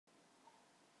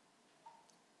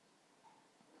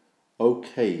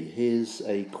Okay, here's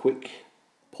a quick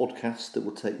podcast that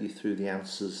will take you through the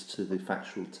answers to the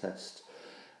factual test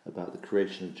about the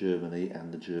creation of Germany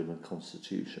and the German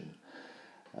constitution.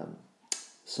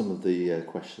 Some of the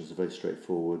questions are very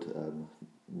straightforward,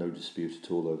 no dispute at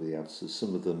all over the answers.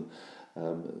 Some of them,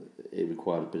 it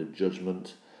required a bit of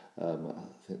judgment. I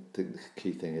think the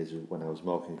key thing is when I was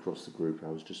marking across the group, I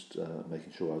was just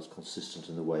making sure I was consistent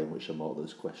in the way in which I marked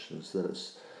those questions. So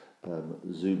let's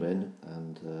zoom in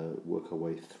and work our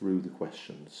way through the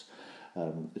questions.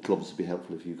 It'll obviously be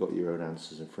helpful if you've got your own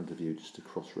answers in front of you just to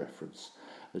cross-reference.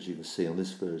 As you can see on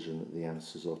this version, the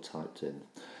answers are typed in.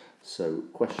 So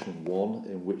question 1,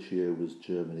 in which year was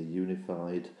Germany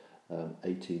unified?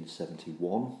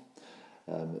 1871.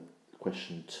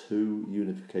 Question 2,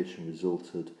 unification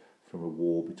resulted from a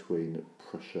war between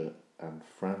Prussia and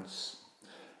France.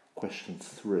 Question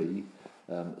 3,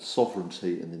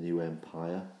 sovereignty in the new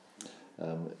empire.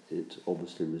 It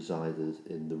obviously resided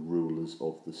in the rulers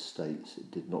of the states. It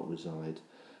did not reside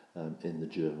in the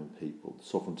German people.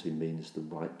 Sovereignty means the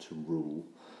right to rule,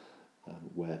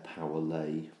 where power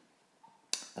lay.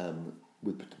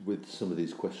 With some of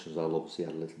these questions, I'll obviously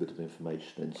add a little bit of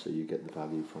information in so you get the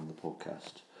value from the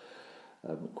podcast.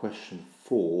 Question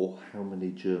 4, how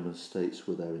many German states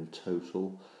were there in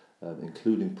total?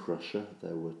 Including Prussia,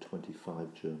 there were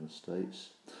 25 German states.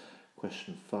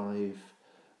 Question 5,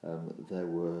 there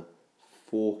were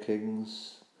 4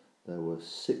 kings, there were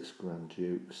 6 Grand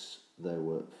Dukes, there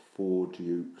were 4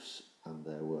 dukes, and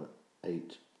there were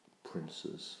 8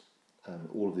 princes.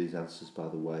 All of these answers, by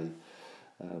the way,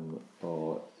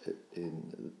 are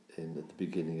in at the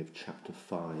beginning of chapter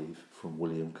 5 from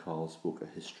William Carr's book, A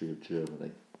History of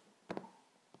Germany.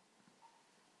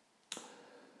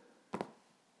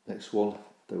 Next one,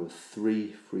 there were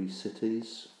 3 free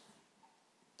cities.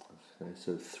 Okay,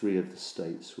 so 3 of the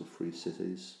states were free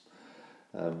cities.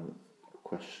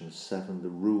 Question 7, the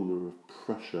ruler of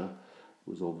Prussia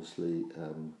was obviously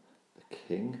the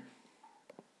king.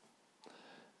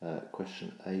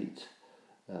 Question 8,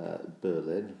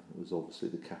 Berlin was obviously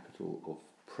the capital of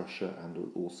Prussia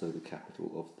and also the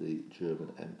capital of the German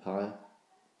Empire.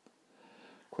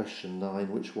 Question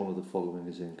 9, which one of the following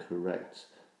is incorrect?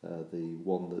 The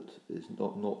one that is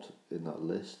not in that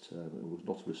list, it was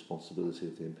not a responsibility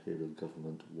of the imperial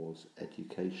government, was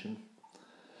education.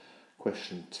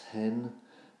 Question 10,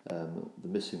 the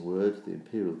missing word, the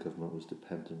imperial government was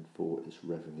dependent for its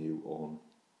revenue on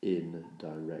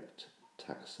indirect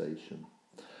taxation.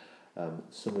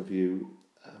 Some of you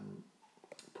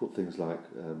put things like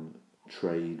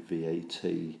trade, VAT.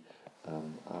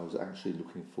 I was actually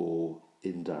looking for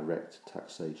indirect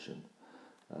taxation.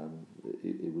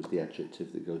 It was the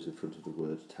adjective that goes in front of the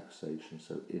word taxation,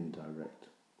 so indirect.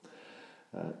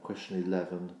 Question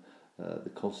 11, the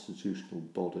constitutional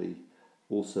body,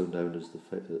 also known as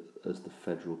the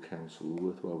Federal Council,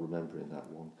 worthwhile remembering that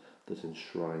one, that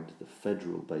enshrined the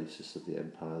federal basis of the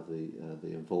empire,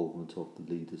 the involvement of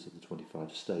the leaders of the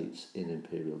 25 states in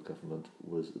imperial government,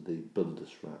 was the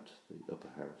Bundesrat, the upper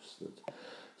house that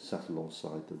sat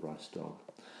alongside the Reichstag.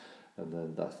 And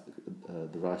then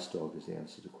the Reichstag is the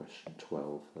answer to question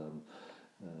 12.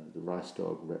 The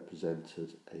Reichstag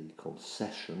represented a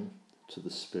concession to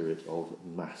the spirit of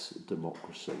mass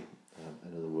democracy.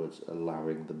 In other words,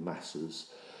 allowing the masses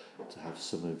to have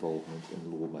some involvement in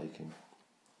lawmaking.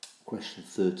 Question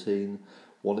 13,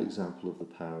 one example of the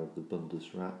power of the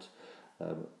Bundesrat.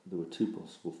 There were 2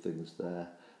 possible things there.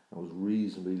 I was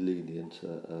reasonably lenient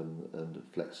and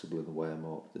flexible in the way I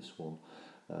marked this one.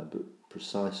 But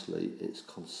precisely, its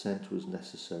consent was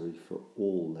necessary for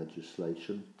all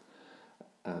legislation,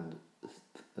 and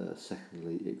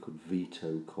secondly, it could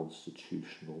veto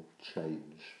constitutional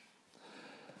change.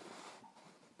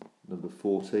 Number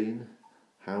 14,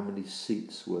 how many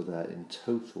seats were there in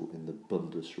total in the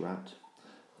Bundesrat?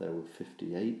 There were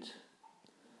 58,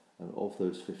 and of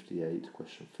those 58,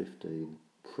 question 15,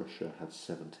 Prussia had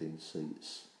 17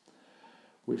 seats.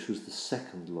 Which was the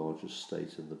second largest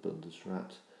state in the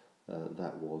Bundesrat?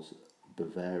 That was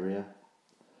Bavaria.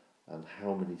 And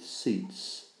how many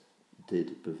seats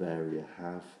did Bavaria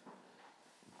have?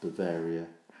 Bavaria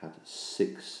had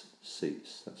 6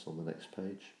 seats. That's on the next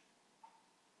page.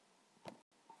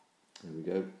 There we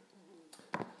go.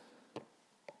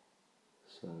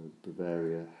 So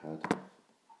Bavaria had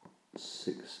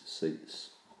 6 seats.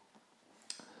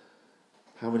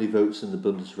 How many votes in the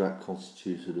Bundesrat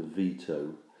constituted a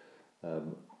veto?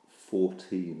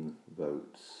 14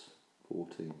 votes.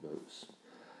 14 votes.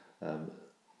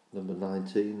 Number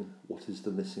 19, what is the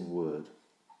missing word?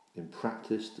 In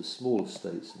practice, the smaller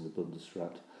states in the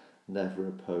Bundesrat never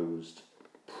opposed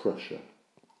Prussia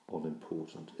on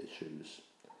important issues.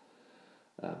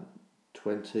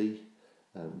 20.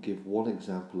 Give one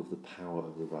example of the power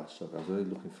of the Reichstag. I was only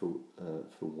looking for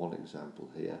one example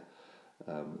here.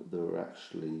 There were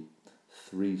actually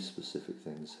 3 specific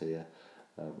things here.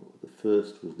 The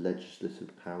first was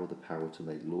legislative power, the power to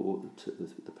make law,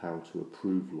 the power to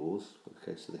approve laws.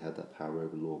 Okay, so they had that power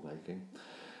over lawmaking.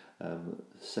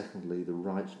 Secondly, the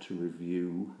right to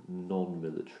review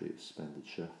non-military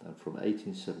expenditure, and from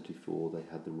 1874 they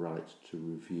had the right to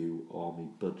review army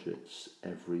budgets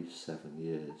every 7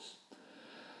 years.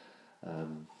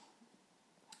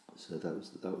 So that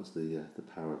was the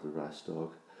power of the Reichstag.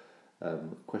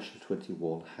 Question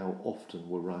 21, how often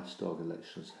were Reichstag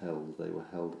elections held? They were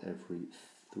held every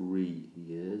 3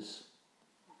 years.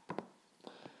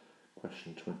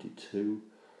 Question 22,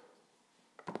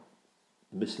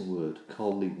 missing word,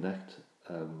 Karl Liebknecht.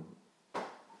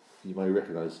 You may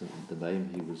recognise the name.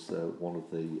 He was one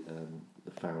of the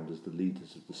founders, the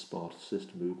leaders of the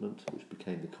Spartacist movement, which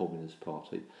became the Communist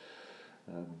Party.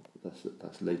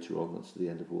 That's later on, that's the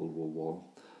end of World War One.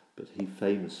 But he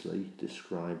famously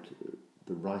described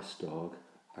the Reichstag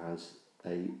as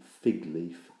a fig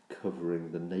leaf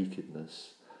covering the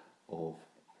nakedness of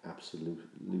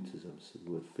absolutism, so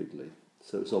the word fig leaf.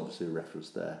 So it's obviously a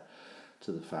reference there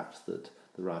to the fact that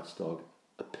the Reichstag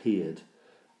appeared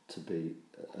to be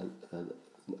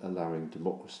allowing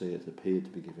democracy, it appeared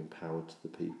to be giving power to the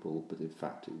people, but in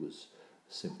fact it was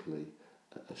simply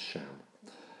a sham.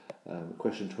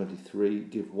 Question 23,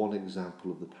 give one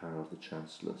example of the power of the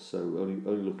Chancellor. So only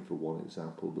looking for one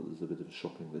example, but there's a bit of a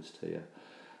shopping list here.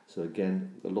 So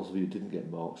again, a lot of you didn't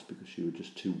get marks because you were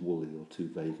just too woolly or too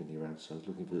vague in your answer. I was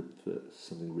looking for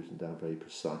something written down very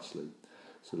precisely.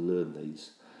 So learn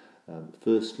these.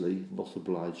 Firstly, not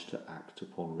obliged to act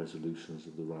upon resolutions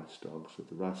of the Reichstag. So if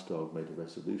the Reichstag made a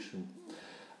resolution,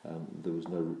 there was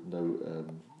no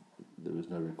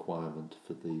requirement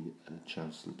for the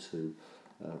Chancellor to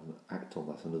act on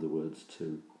that. In other words,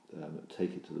 to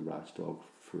take it to the Reichstag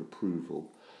for approval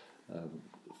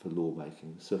for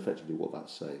lawmaking. So effectively what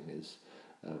that's saying is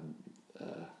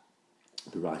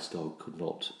the Reichstag could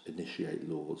not initiate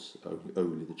laws,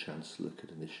 only the Chancellor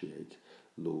could initiate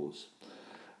laws.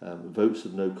 Votes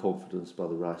of no confidence by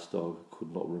the Reichstag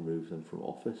could not remove them from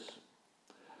office.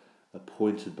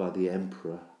 Appointed by the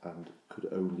Emperor and could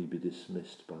only be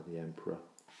dismissed by the Emperor,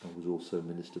 and was also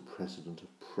Minister-President of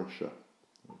Prussia.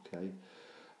 Okay,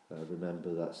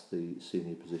 remember that's the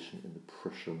senior position in the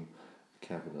Prussian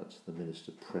cabinet, the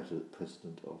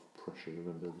Minister-President of Prussia.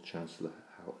 Remember the Chancellor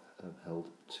held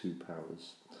 2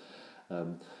 powers.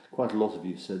 Quite a lot of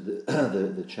you said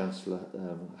that the Chancellor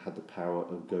had the power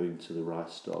of going to the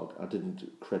Reichstag. I didn't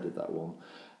credit that one.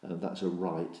 That's a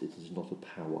right, it is not a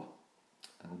power.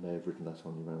 And I may have written that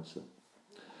on your answer.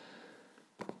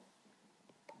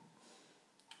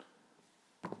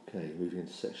 Okay, moving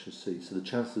into section C. So the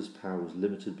Chancellor's power was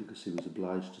limited because he was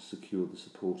obliged to secure the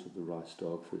support of the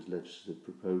Reichstag for his legislative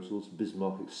proposals.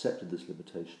 Bismarck accepted this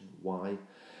limitation. Why?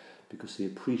 Because he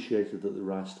appreciated that the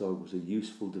Reichstag was a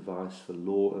useful device for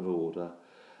law and order,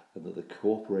 and that the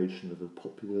cooperation of a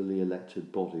popularly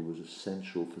elected body was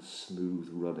essential for smooth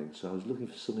running. So I was looking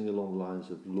for something along the lines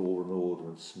of law and order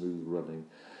and smooth running,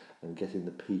 and getting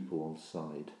the people on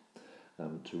side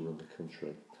to run the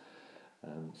country.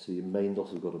 So you may not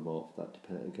have got a mark for that.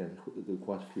 Again, there were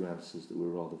quite a few answers that were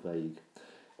rather vague.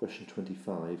 Question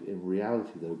 25. In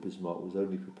reality, though, Bismarck was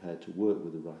only prepared to work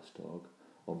with the Reichstag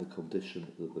on the condition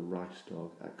that the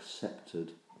Reichstag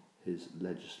accepted his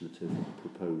legislative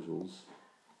proposals.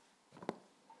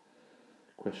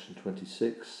 Question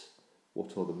 26.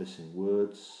 What are the missing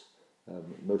words?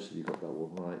 Most of you got that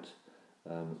one right.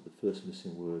 The first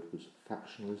missing word was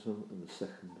factionalism and the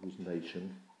second was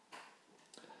nation.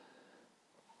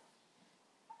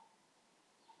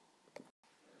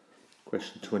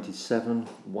 Question 27.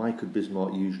 Why could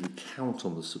Bismarck usually count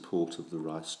on the support of the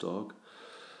Reichstag?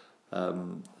 I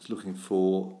was looking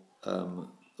for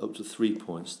up to 3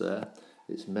 points there.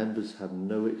 Its members had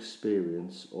no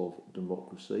experience of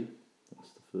democracy.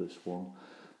 That's the first one.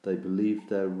 They believed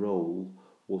their role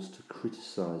was to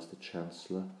criticise the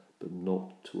Chancellor but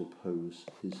not to oppose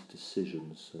his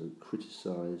decisions. So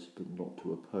criticise but not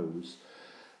to oppose.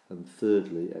 And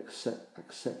thirdly,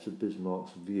 accepted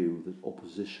Bismarck's view that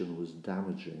opposition was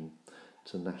damaging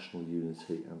to national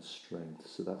unity and strength.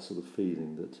 So that sort of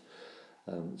feeling that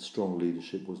strong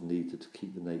leadership was needed to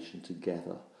keep the nation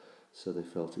together. So they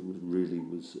felt it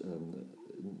was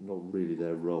not really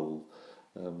their role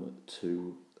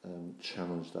to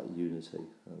challenge that unity.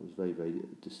 It was a very, very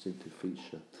distinctive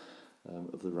feature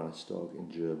of the Reichstag in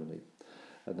Germany.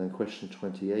 And then question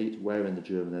 28, where in the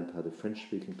German Empire do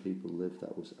French-speaking people live?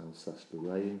 That was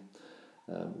Alsace-Lorraine.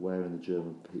 Where in the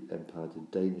German Empire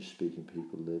did Danish-speaking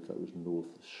people live? That was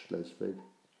North Schleswig.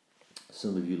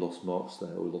 Some of you lost marks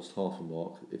there, or lost half a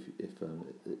mark if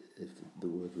the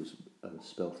word was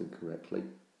spelt incorrectly.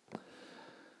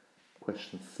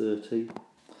 Question 30.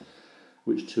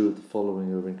 Which two of the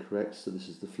following are incorrect? So this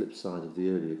is the flip side of the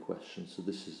earlier question. So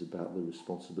this is about the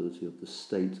responsibility of the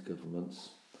state governments.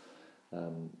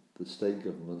 The state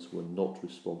governments were not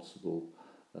responsible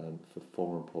for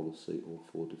foreign policy or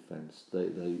for defence.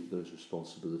 Those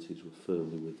responsibilities were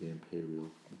firmly with the imperial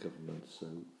government, so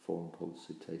foreign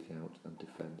policy take out and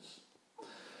defence.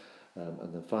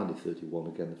 And then finally 31,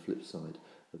 again the flip side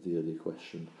of the earlier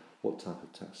question, what type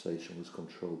of taxation was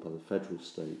controlled by the federal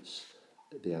states?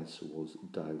 The answer was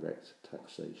direct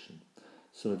taxation.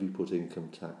 Some of you put income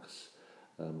tax.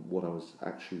 What I was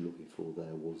actually looking for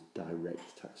there was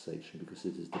direct taxation, because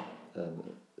it is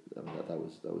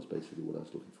that was basically what I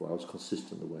was looking for. I was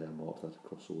consistent the way I marked that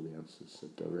across all the answers, so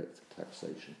direct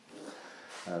taxation.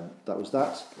 That was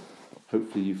that.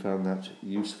 Hopefully you found that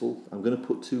useful. I'm going to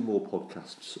put 2 more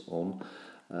podcasts on.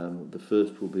 The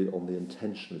first will be on the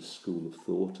intentionalist school of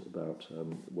thought, about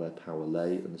where power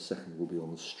lay, and the second will be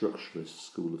on the structuralist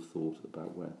school of thought,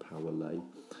 about where power lay.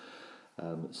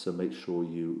 So make sure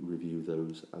you review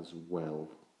those as well.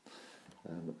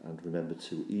 And remember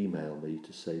to email me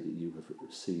to say that you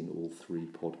have seen all 3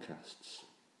 podcasts.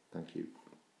 Thank you.